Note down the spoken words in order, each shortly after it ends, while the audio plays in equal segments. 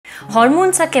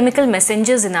Hormones are chemical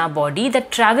messengers in our body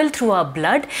that travel through our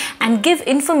blood and give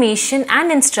information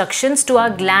and instructions to our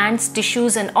glands,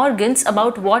 tissues and organs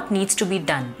about what needs to be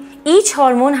done. Each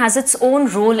hormone has its own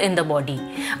role in the body.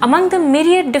 Among the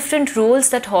myriad different roles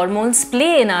that hormones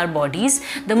play in our bodies,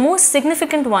 the most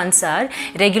significant ones are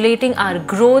regulating our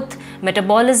growth,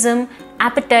 metabolism,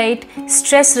 appetite,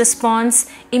 stress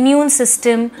response, immune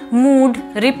system, mood,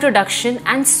 reproduction,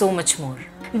 and so much more.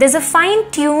 There's a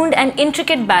fine-tuned and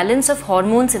intricate balance of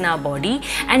hormones in our body,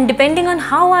 and depending on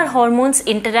how our hormones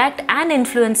interact and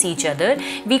influence each other,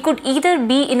 we could either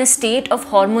be in a state of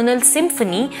hormonal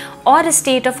symphony or a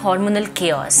state of hormonal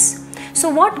chaos. So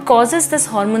what causes this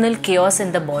hormonal chaos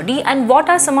in the body, and what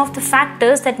are some of the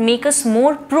factors that make us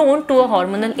more prone to a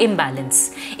hormonal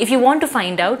imbalance? If you want to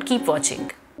find out, keep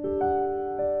watching.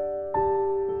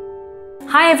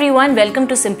 Hi everyone, welcome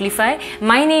to Simplify.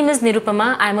 My name is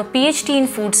Nirupama. I am a PhD in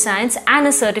food science and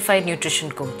a certified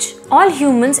nutrition coach. All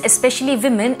humans, especially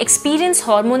women, experience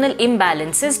hormonal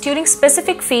imbalances during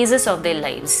specific phases of their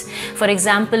lives. For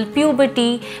example,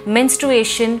 puberty,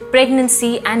 menstruation,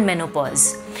 pregnancy and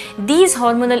menopause. These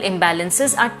hormonal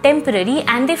imbalances are temporary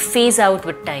and they phase out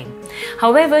with time.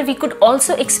 However, we could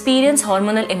also experience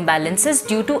hormonal imbalances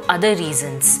due to other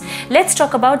reasons. Let's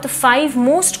talk about the 5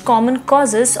 most common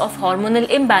causes of hormonal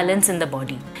imbalance in the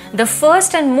body. The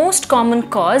first and most common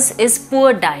cause is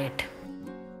poor diet.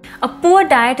 A poor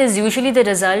diet is usually the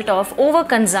result of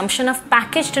overconsumption of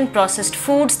packaged and processed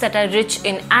foods that are rich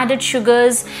in added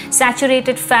sugars,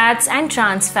 saturated fats and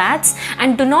trans fats,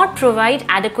 and do not provide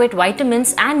adequate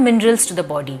vitamins and minerals to the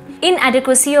body.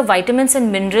 Inadequacy of vitamins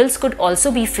and minerals could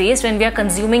also be faced when we are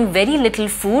consuming very little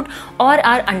food or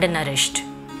are undernourished.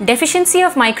 Deficiency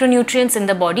of micronutrients in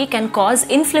the body can cause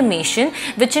inflammation,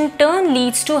 which in turn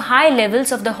leads to high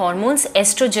levels of the hormones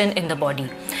estrogen in the body.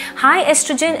 High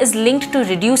estrogen is linked to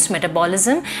reduced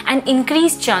metabolism and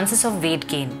increased chances of weight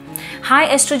gain. High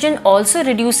estrogen also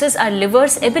reduces our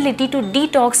liver's ability to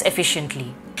detox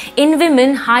efficiently. In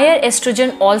women, higher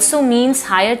estrogen also means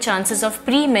higher chances of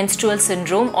premenstrual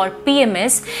syndrome or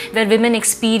PMS, where women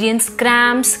experience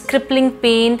cramps, crippling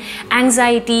pain,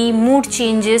 anxiety, mood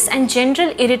changes, and general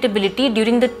irritability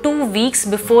during the 2 weeks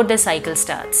before their cycle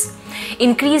starts.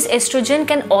 Increased estrogen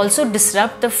can also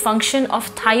disrupt the function of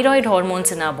thyroid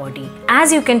hormones in our body.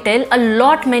 As you can tell,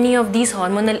 many of these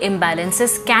hormonal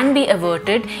imbalances can be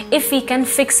averted if we can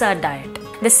fix our diet.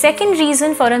 The second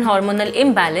reason for an hormonal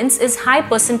imbalance is high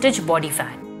percentage body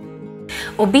fat.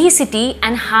 Obesity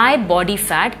and high body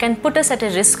fat can put us at a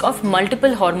risk of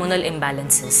multiple hormonal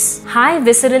imbalances. High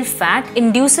visceral fat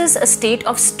induces a state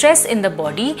of stress in the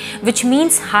body, which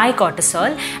means high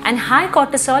cortisol, and high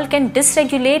cortisol can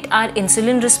dysregulate our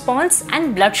insulin response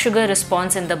and blood sugar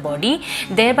response in the body,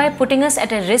 thereby putting us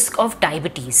at a risk of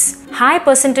diabetes. High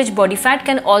percentage body fat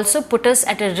can also put us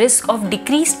at a risk of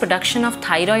decreased production of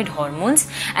thyroid hormones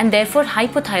and therefore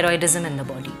hypothyroidism in the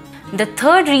body. The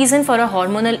third reason for a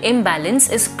hormonal imbalance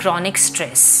is chronic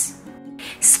stress.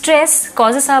 Stress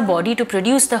causes our body to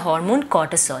produce the hormone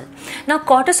cortisol. Now,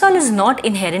 cortisol is not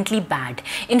inherently bad.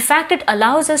 In fact, it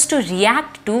allows us to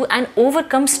react to and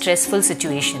overcome stressful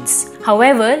situations.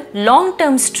 However,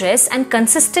 long-term stress and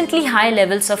consistently high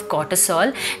levels of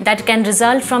cortisol that can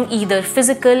result from either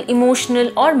physical,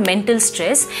 emotional, or mental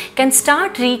stress can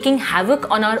start wreaking havoc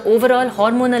on our overall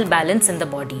hormonal balance in the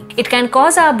body. It can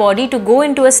cause our body to go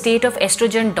into a state of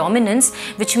estrogen dominance,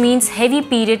 which means heavy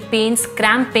period pains,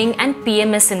 cramping, and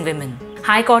PMS in women.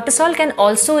 High cortisol can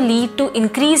also lead to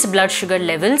increased blood sugar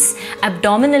levels,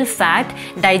 abdominal fat,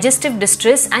 digestive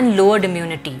distress, and lowered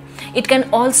immunity. It can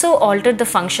also alter the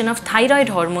function of thyroid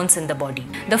hormones in the body.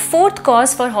 The fourth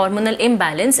cause for hormonal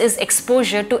imbalance is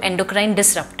exposure to endocrine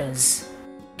disruptors.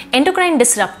 Endocrine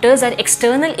disruptors are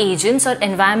external agents or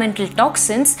environmental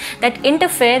toxins that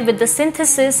interfere with the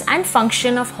synthesis and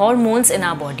function of hormones in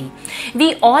our body.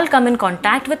 We all come in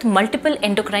contact with multiple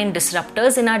endocrine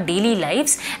disruptors in our daily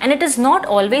lives, and it is not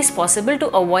always possible to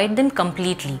avoid them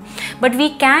completely. But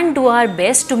we can do our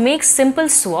best to make simple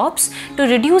swaps to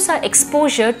reduce our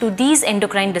exposure to these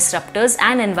endocrine disruptors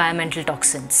and environmental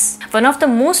toxins. One of the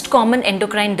most common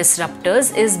endocrine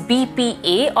disruptors is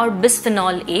BPA or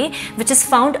bisphenol A, which is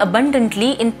found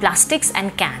abundantly in plastics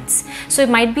and cans. So it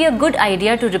might be a good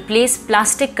idea to replace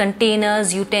plastic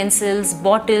containers, utensils,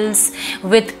 bottles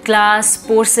with glass,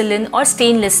 porcelain or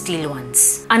stainless steel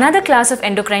ones. Another class of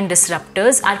endocrine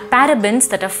disruptors are parabens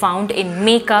that are found in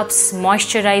makeups,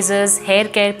 moisturizers, hair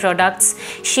care products,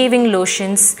 shaving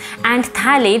lotions, and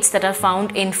phthalates that are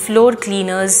found in floor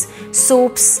cleaners,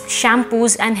 soaps,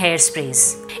 shampoos and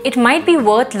hairsprays. It might be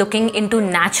worth looking into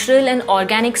natural and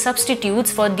organic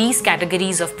substitutes for these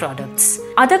categories of products.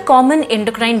 Other common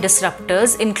endocrine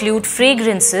disruptors include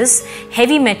fragrances,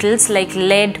 heavy metals like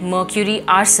lead, mercury,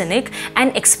 arsenic,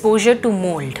 and exposure to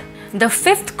mold. The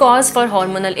fifth cause for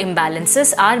hormonal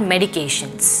imbalances are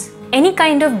medications. Any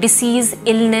kind of disease,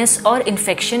 illness, or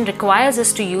infection requires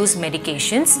us to use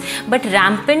medications, but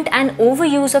rampant and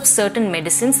overuse of certain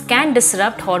medicines can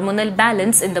disrupt hormonal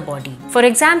balance in the body. For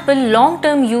example,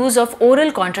 long-term use of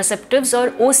oral contraceptives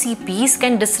or OCPs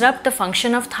can disrupt the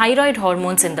function of thyroid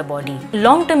hormones in the body.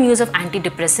 Long-term use of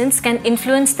antidepressants can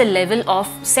influence the level of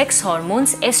sex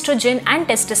hormones, estrogen, and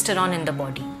testosterone in the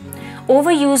body.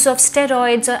 Overuse of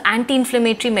steroids or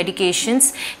anti-inflammatory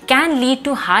medications can lead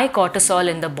to high cortisol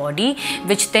in the body,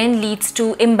 which then leads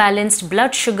to imbalanced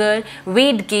blood sugar,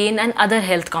 weight gain, and other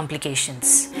health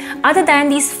complications. Other than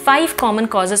these 5 common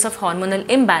causes of hormonal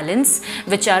imbalance,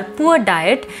 which are poor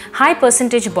diet, high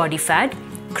percentage body fat,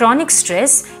 chronic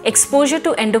stress, exposure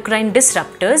to endocrine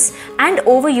disruptors, and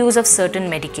overuse of certain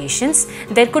medications,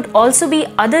 there could also be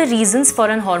other reasons for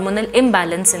an hormonal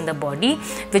imbalance in the body,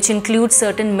 which include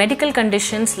certain medical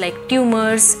conditions like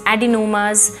tumors,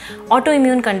 adenomas,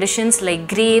 autoimmune conditions like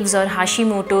Graves or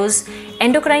Hashimoto's,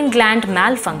 endocrine gland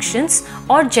malfunctions,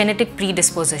 or genetic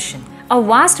predisposition. A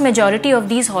vast majority of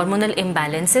these hormonal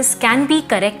imbalances can be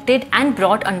corrected and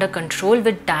brought under control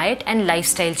with diet and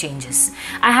lifestyle changes.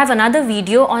 I have another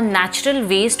video on natural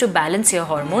ways to balance your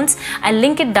hormones. I'll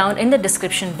link it down in the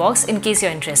description box in case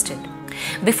you're interested.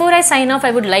 Before I sign off,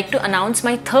 I would like to announce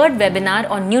my third webinar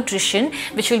on nutrition,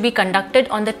 which will be conducted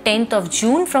on the 10th of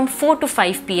June from 4 to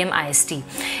 5 p.m. IST.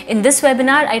 In this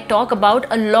webinar, I talk about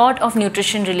a lot of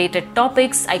nutrition related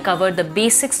topics. I cover the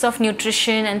basics of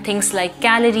nutrition and things like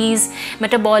calories,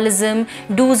 metabolism,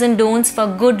 do's and don'ts for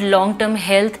good long-term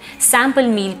health, sample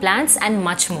meal plans, and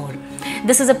much more.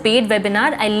 This is a paid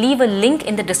webinar. I'll leave a link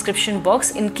in the description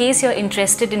box in case you're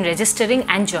interested in registering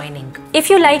and joining. If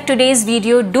you liked today's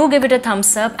video, do give it a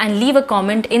thumbs up and leave a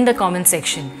comment in the comment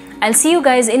section. I'll see you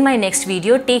guys in my next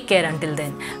video. Take care until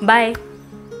then. Bye.